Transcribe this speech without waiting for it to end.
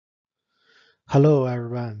Hello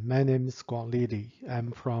everyone, my name is Guangli Li.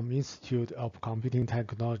 I'm from Institute of Computing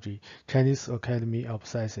Technology, Chinese Academy of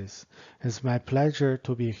Sciences. It's my pleasure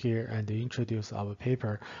to be here and introduce our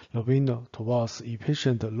paper, LoWino towards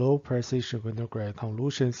efficient low-precision Winograd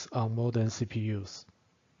convolutions on modern CPUs.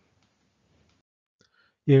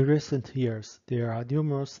 In recent years, there are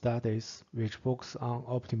numerous studies which focus on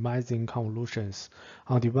optimizing convolutions.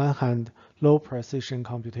 On the one hand, low-precision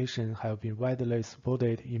computation have been widely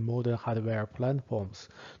supported in modern hardware platforms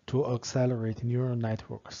to accelerate neural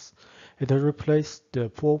networks. It replaced the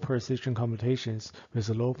full-precision computations with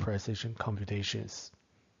low-precision computations.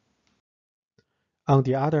 On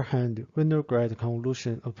the other hand, Winograd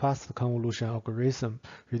convolution, a fast convolution algorithm,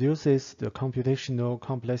 reduces the computational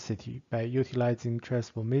complexity by utilizing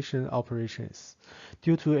transformation operations.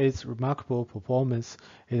 Due to its remarkable performance,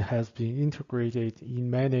 it has been integrated in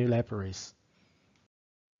many libraries.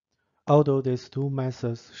 Although these two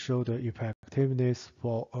methods show the effectiveness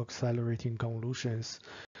for accelerating convolutions,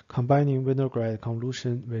 combining Winograd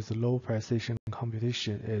convolution with low-precision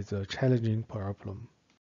computation is a challenging problem.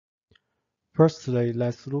 Firstly,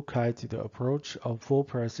 let's look at the approach of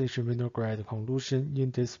full-precision Winograd convolution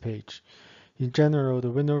in this page. In general,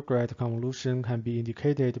 the Winograd convolution can be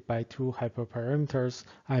indicated by two hyperparameters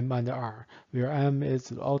m and r, where m is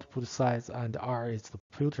the output size and r is the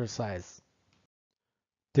filter size.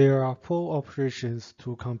 There are four operations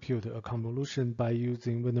to compute a convolution by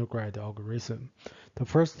using Winograd algorithm. The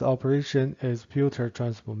first operation is filter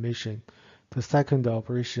transformation. The second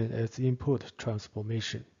operation is input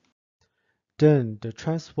transformation. Then the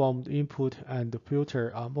transformed input and the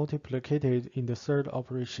filter are multiplicated in the third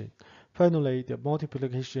operation. Finally, the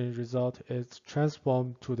multiplication result is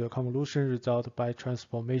transformed to the convolution result by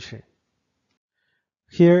transformation.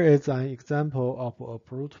 Here is an example of a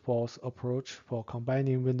brute force approach for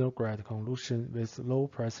combining Winograd convolution with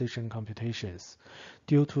low-precision computations.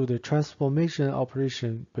 Due to the transformation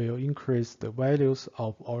operation will increase the values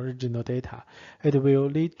of original data, it will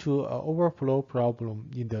lead to an overflow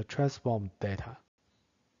problem in the transformed data.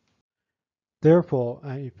 Therefore,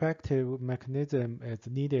 an effective mechanism is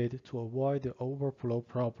needed to avoid the overflow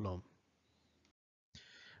problem.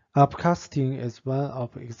 Upcasting is one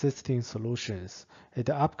of existing solutions. It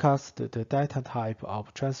upcasts the data type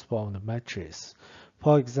of transformed matrix.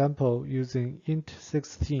 For example, using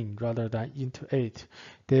int16 rather than int8,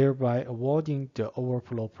 thereby avoiding the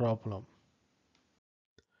overflow problem.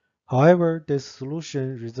 However, this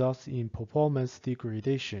solution results in performance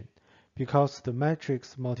degradation because the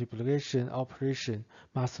matrix multiplication operation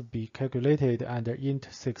must be calculated under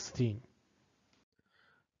int16.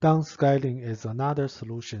 Downscaling is another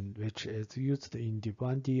solution which is used in the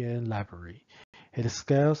 1DN library. It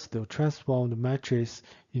scales the transformed matrix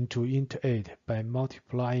into int8 by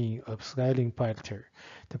multiplying a scaling factor.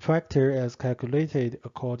 The factor is calculated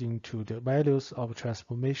according to the values of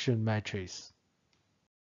transformation matrix.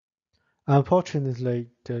 Unfortunately,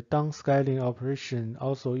 the downscaling operation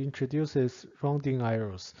also introduces rounding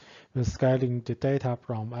errors when scaling the data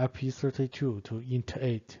from FP32 to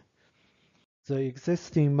int8. The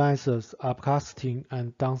existing methods upcasting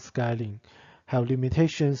and downscaling have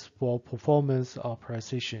limitations for performance or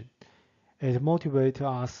precision. It motivates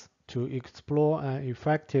us to explore an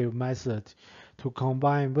effective method to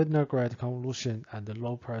combine Winograd convolution and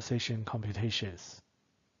low-precision computations.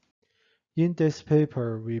 In this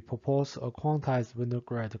paper, we propose a quantized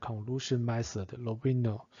Winograd convolution method,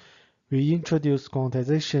 LoWino. We introduce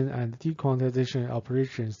quantization and dequantization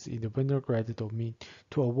operations in the Winograd domain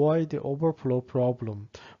to avoid the overflow problem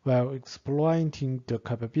while exploiting the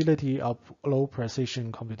capability of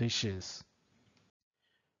low-precision computations.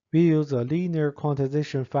 We use a linear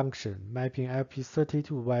quantization function mapping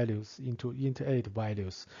FP32 values into int8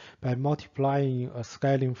 values by multiplying a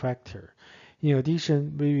scaling factor. In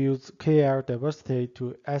addition, we use KL diversity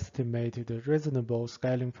to estimate the reasonable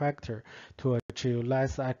scaling factor to achieve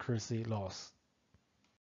less accuracy loss.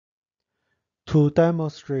 To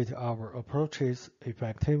demonstrate our approach's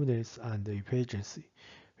effectiveness and efficiency,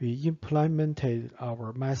 we implemented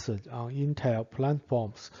our method on Intel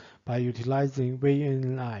platforms by utilizing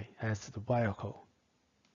VNI as the vehicle.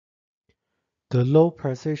 The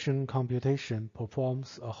low-precision computation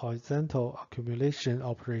performs a horizontal accumulation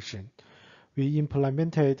operation. We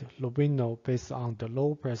implemented LoWino based on the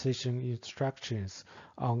low-precision instructions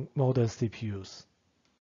on modern CPUs.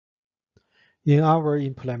 In our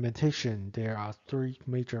implementation, there are three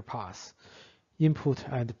major paths: input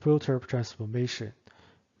and filter transformation,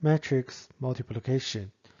 matrix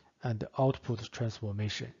multiplication, and output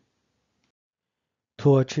transformation.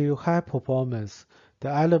 To achieve high performance, the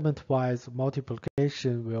element-wise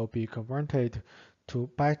multiplication will be converted to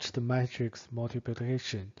batch the matrix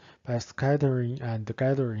multiplication by scattering and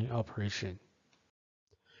gathering operation.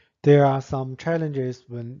 There are some challenges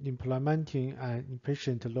when implementing an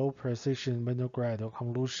efficient low-precision Winograd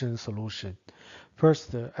convolution solution.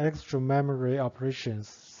 First, extra memory operations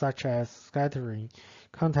such as scattering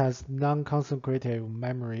contains non-consecutive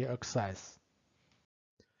memory access.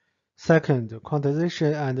 Second,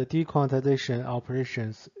 quantization and dequantization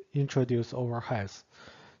operations introduce overheads.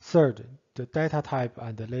 Third, the data type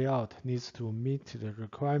and the layout needs to meet the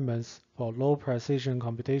requirements for low-precision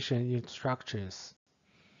computation instructions.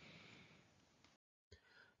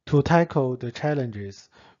 To tackle the challenges,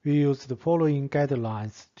 we use the following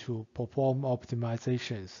guidelines to perform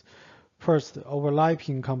optimizations. First,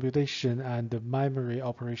 overlapping computation and memory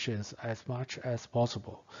operations as much as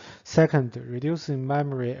possible. Second, reducing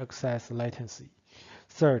memory access latency.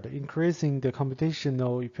 Third, increasing the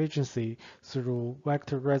computational efficiency through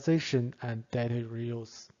vectorization and data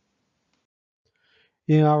reuse.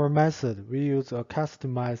 In our method, we use a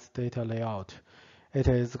customized data layout. It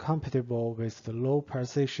is compatible with the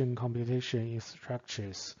low-precision computation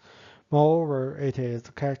instructions. Moreover, it is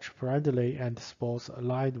cache-friendly and supports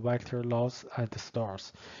aligned vector loss and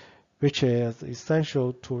stores, which is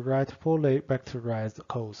essential to write fully vectorized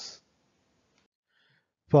codes.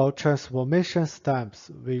 For transformation stamps,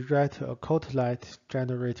 we write a codelet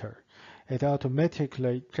generator. It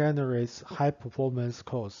automatically generates high-performance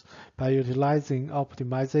codes by utilizing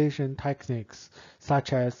optimization techniques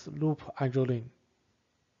such as loop unrolling.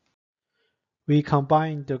 We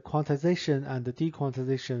combine the quantization and the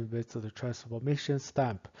dequantization with the transformation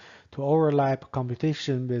stamp to overlap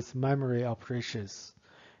computation with memory operations.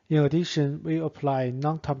 In addition, we apply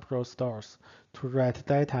non-temporal stores to write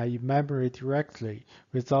data in memory directly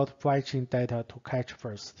without fetching data to cache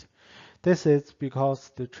first. This is because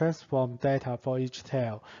the transformed data for each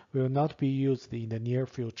tile will not be used in the near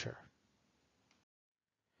future.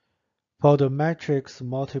 For the matrix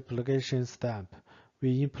multiplication stamp,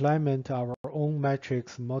 we implement our own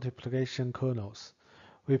matrix multiplication kernels.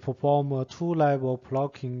 We perform a two-level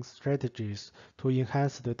blocking strategies to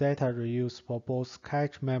enhance the data reuse for both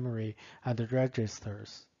cache memory and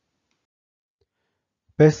registers.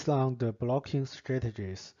 Based on the blocking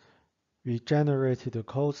strategies, we generated the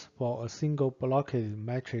codes for a single blocked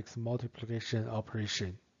matrix multiplication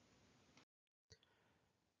operation.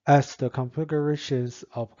 As the configurations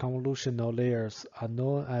of convolutional layers are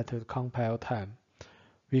known at the compile time,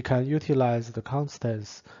 we can utilize the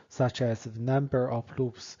constants such as the number of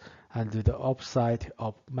loops and the offset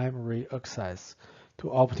of memory access to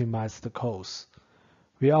optimize the codes.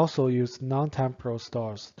 We also use non-temporal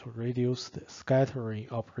stores to reduce the scattering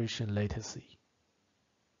operation latency.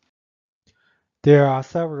 There are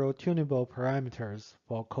several tunable parameters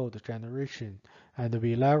for code generation, and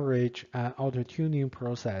we leverage an auto-tuning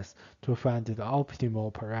process to find the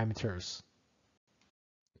optimal parameters.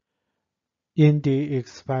 In the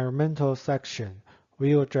experimental section,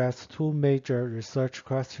 we address two major research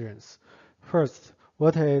questions. First,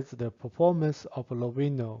 what is the performance of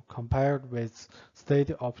LoWino compared with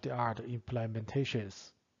state-of-the-art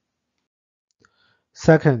implementations?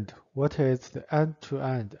 Second, what is the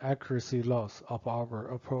end-to-end accuracy loss of our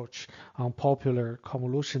approach on popular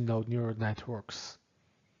convolutional neural networks?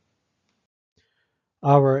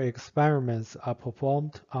 Our experiments are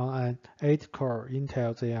performed on an 8-core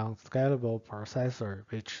Intel Xeon Scalable processor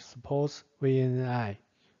which supports VNI.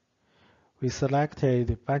 We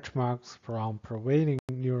selected benchmarks from prevailing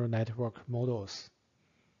neural network models.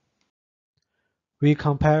 We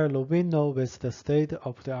compare LoWino with the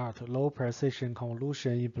state-of-the-art low-precision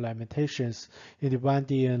convolution implementations in the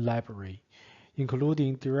 1DN library,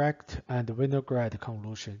 including direct and Winograd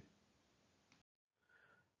convolution.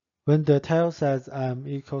 When the tile size m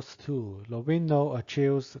equals 2, LoWino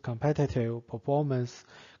achieves competitive performance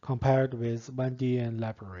compared with 1DN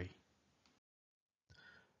library.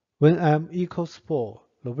 When m equals 4,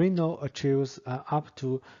 LoWino achieves an up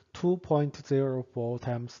to 2.04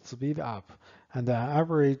 times speed up and an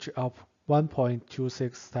average of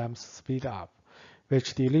 1.26 times speed up,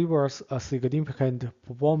 which delivers a significant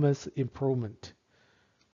performance improvement.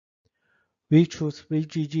 We choose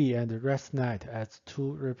VGG and ResNet as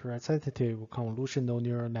two representative convolutional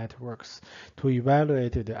neural networks to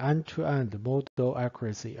evaluate the end-to-end model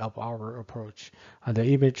accuracy of our approach on the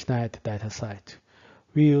ImageNet dataset.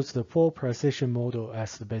 We use the full precision model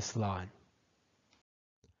as the baseline.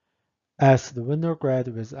 As the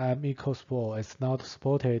Winograd with m equals 4 is not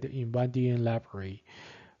supported in 1DN library,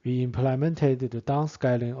 we implemented the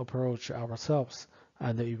downscaling approach ourselves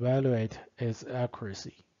and evaluate its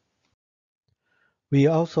accuracy. We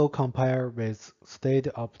also compare with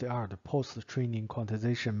state-of-the-art post-training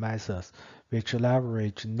quantization methods which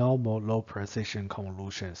leverage normal low-precision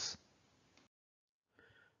convolutions.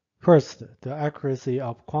 First, the accuracy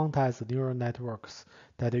of quantized neural networks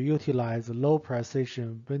that utilize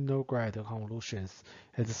low-precision Winograd convolutions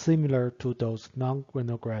is similar to those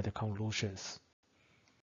non-Winograd convolutions.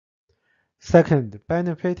 Second,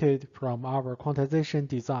 benefited from our quantization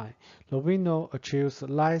design, LoWino achieves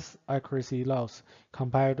less accuracy loss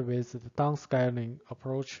compared with the downscaling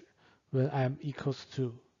approach when m equals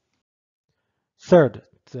 2. Third,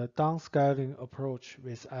 the downscaling approach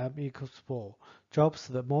with m equals 4 drops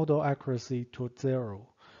the model accuracy to 0,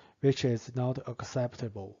 which is not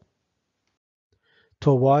acceptable.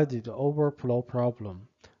 To avoid the overflow problem,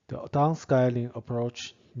 the downscaling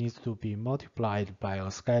approach needs to be multiplied by a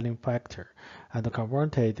scaling factor and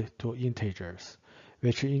converted to integers,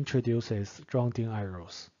 which introduces rounding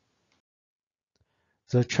errors.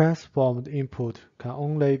 The transformed input can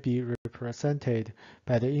only be represented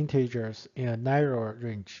by the integers in a narrower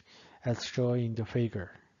range, as shown in the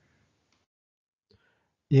figure.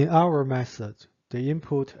 In our method, the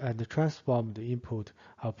input and the transformed input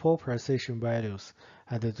are full precision values,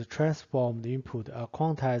 and the transformed input are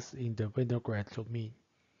quantized in the Winograd domain.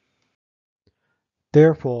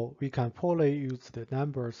 Therefore, we can fully use the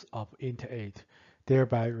numbers of int8,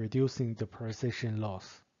 thereby reducing the precision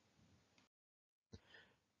loss.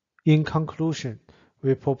 In conclusion,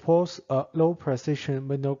 we propose a low-precision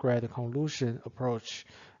Winograd convolution approach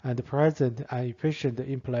and present an efficient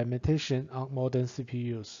implementation on modern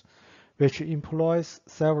CPUs, which employs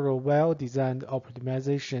several well-designed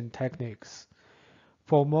optimization techniques.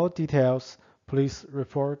 For more details, please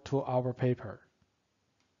refer to our paper.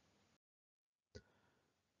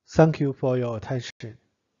 Thank you for your attention.